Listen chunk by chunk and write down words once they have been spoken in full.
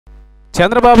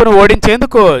చంద్రబాబును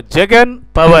ఓడించేందుకు జగన్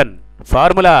పవన్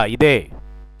ఫార్ములా ఇదే.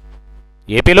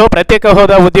 ఏపీలో ప్రత్యేక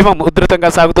హోదా ఉద్యమం ఉధృతంగా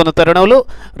సాగుతున్న తరుణంలో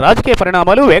రాజకీయ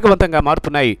పరిణామాలు వేగవంతంగా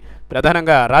మారుతున్నాయి.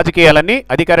 ప్రధానంగా రాజకీయాలన్నీ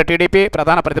అధికార టీడీపీ,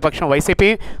 ప్రధాన ప్రతిపక్షం వైసీపీ,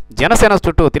 జనసేన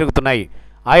చుట్టూ తిరుగుతున్నాయి.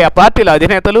 ఆయా పార్టీల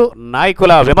అధినేతలు,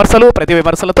 నాయకుల విమర్శలు, ప్రతి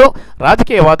విమర్శలతో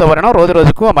రాజకీయ వాతావరణం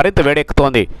రోజురోజుకు మరింత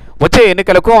వేడెక్కుతోంది. వచ్చే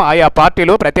ఎన్నికలకు ఆయా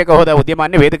పార్టీలు ప్రత్యేక హోదా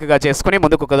ఉద్యమాన్ని వేదికగా చేసుకుని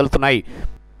ముందుకు కదులుతున్నాయి.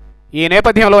 ఈ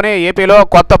నేపథ్యంలోనే ఏపీలో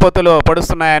కొత్త పొత్తులు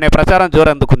పొడుస్తున్నాయనే ప్రచారం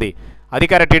జోరందుకుంది.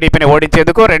 అధికార టీడీపీని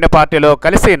ఓడించేందుకు రెండు పార్టీలు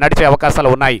కలిసి నడిచే అవకాశాలు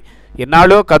ఉన్నాయి.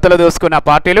 ఇన్నాళ్లు కత్తులు దూసుకున్న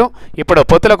పార్టీలు ఇప్పుడు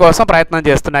పొత్తుల కోసం ప్రయత్నం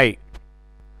చేస్తున్నాయి.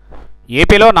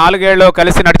 ఏపీలో 4 ఏళ్లు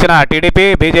కలిసి నడిచిన టీడీపీ,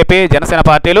 బీజేపీ, జనసేన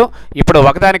పార్టీలు ఇప్పుడు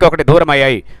ఒకదానికొకటి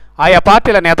దూరమయ్యాయి. ఆయా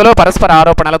పార్టీల నేతలు పరస్పర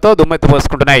ఆరోపణలతో దుమ్మెత్తి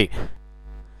పోసుకుంటున్నాయి.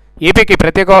 ఏపీకి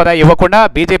ప్రత్యేక హోదా ఇవ్వకుండా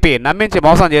బీజేపీ నమ్మించి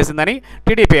మోసం చేసిందని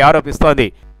టీడీపీ ఆరోపిస్తోంది.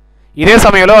 ఇదే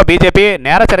సమయంలో బీజేపీ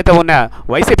నేర చరిత్ర ఉన్న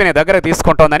వైసీపీని దగ్గరకు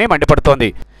తీసుకుంటోందని మండిపడుతోంది.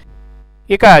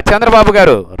 ఇక చంద్రబాబు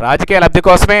గారు రాజకీయ లబ్ధి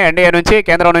కోసమే ఎన్డీఏ నుంచి,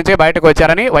 కేంద్రం నుంచి బయటకు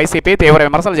వచ్చారని వైసీపీ తీవ్ర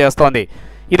విమర్శలు చేస్తోంది.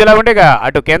 ఇదిలా ఉండగా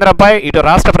అటు కేంద్రంపై, ఇటు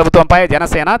రాష్ట్ర ప్రభుత్వంపై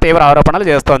జనసేన తీవ్ర ఆరోపణలు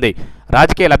చేస్తోంది.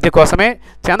 రాజకీయ లబ్ధి కోసమే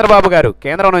చంద్రబాబు గారు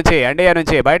కేంద్రం నుంచి, ఎన్డీఏ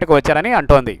నుంచి బయటకు వచ్చారని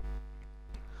అంటోంది.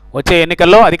 వచ్చే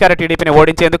ఎన్నికల్లో అధికార టీడీపీని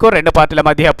ఓడించేందుకు రెండు పార్టీల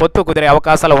మధ్య పొత్తు కుదిరే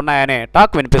అవకాశాలు ఉన్నాయనే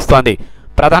టాక్ వినిపిస్తోంది.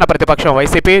 ప్రధాన ప్రతిపక్షం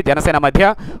వైసీపీ, జనసేన మధ్య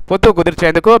పొత్తు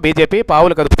కుదిర్చేందుకు బీజేపీ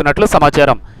పావులు కదుపుతున్నట్లు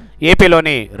సమాచారం.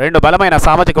 ఏపీలోని రెండు బలమైన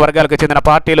సామాజిక వర్గాలకు చెందిన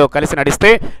పార్టీలు కలిసి నడిస్తే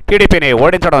టీడీపీని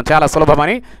ఓడించడం చాలా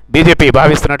సులభమని బీజేపీ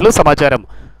భావిస్తున్నట్లు సమాచారం.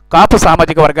 కాపు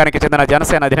సామాజిక వర్గానికి చెందిన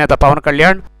జనసేన అధినేత పవన్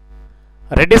కళ్యాణ్,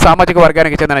 రెడ్డి సామాజిక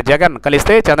వర్గానికి చెందిన జగన్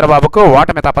కలిస్తే చంద్రబాబుకు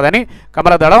ఓటమి తప్పదని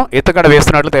కమలదళం ఎత్తుగడ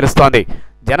వేస్తున్నట్లు తెలుస్తోంది.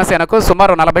 జనసేనకు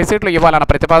సుమారు 40 సీట్లు ఇవ్వాలన్న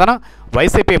ప్రతిపాదన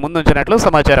వైసీపీ ముందుంచినట్లు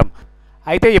సమాచారం.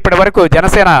 అయితే ఇప్పటి వరకు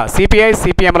జనసేన, సిపిఐ,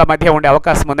 సిపిఎంల మధ్య ఉండే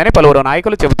అవకాశం ఉందని పలువురు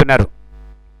నాయకులు చెబుతున్నారు.